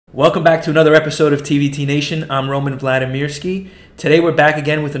Welcome back to another episode of TVT Nation. I'm Roman Vladimirsky. Today we're back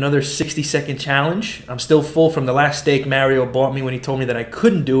again with another 60-second challenge. I'm still full from the last steak Mario bought me when he told me that I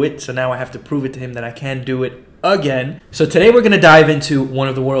couldn't do it, so now I have to prove it to him that I can do it again. So today we're going to dive into one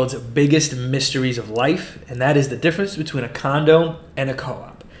of the world's biggest mysteries of life, and that is the difference between a condo and a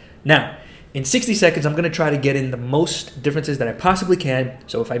co-op. Now, in 60 seconds, I'm going to try to get in the most differences that I possibly can,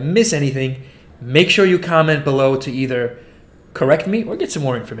 so if I miss anything, make sure you comment below to either correct me or get some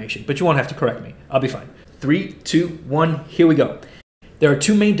more information, but you won't have to correct me. I'll be fine. 3, 2, 1, here we go. There are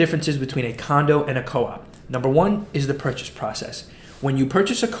two main differences between a condo and a co-op. Number one is the purchase process. When you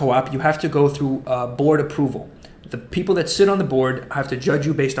purchase a co-op, you have to go through board approval. The people that sit on the board have to judge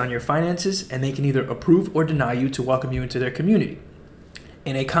you based on your finances, and they can either approve or deny you to welcome you into their community.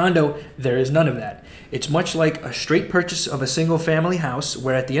 In a condo, there is none of that. It's much like a straight purchase of a single family house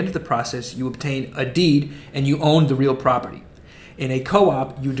where at the end of the process, you obtain a deed and you own the real property. In a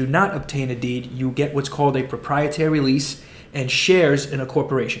co-op, you do not obtain a deed. You get what's called a proprietary lease and shares in a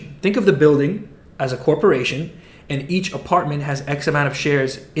corporation. Think of the building as a corporation, and each apartment has X amount of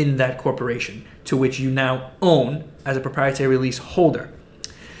shares in that corporation, to which you now own as a proprietary lease holder.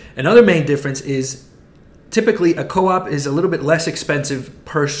 Another main difference is typically a co-op is a little bit less expensive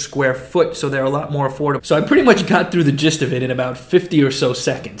per square foot, so they're a lot more affordable. So I pretty much got through the gist of it in about 50 or so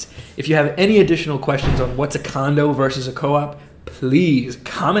seconds. If you have any additional questions on what's a condo versus a co-op, please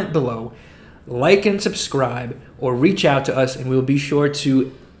comment below, like and subscribe, or reach out to us and we'll be sure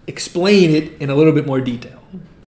to explain it in a little bit more detail.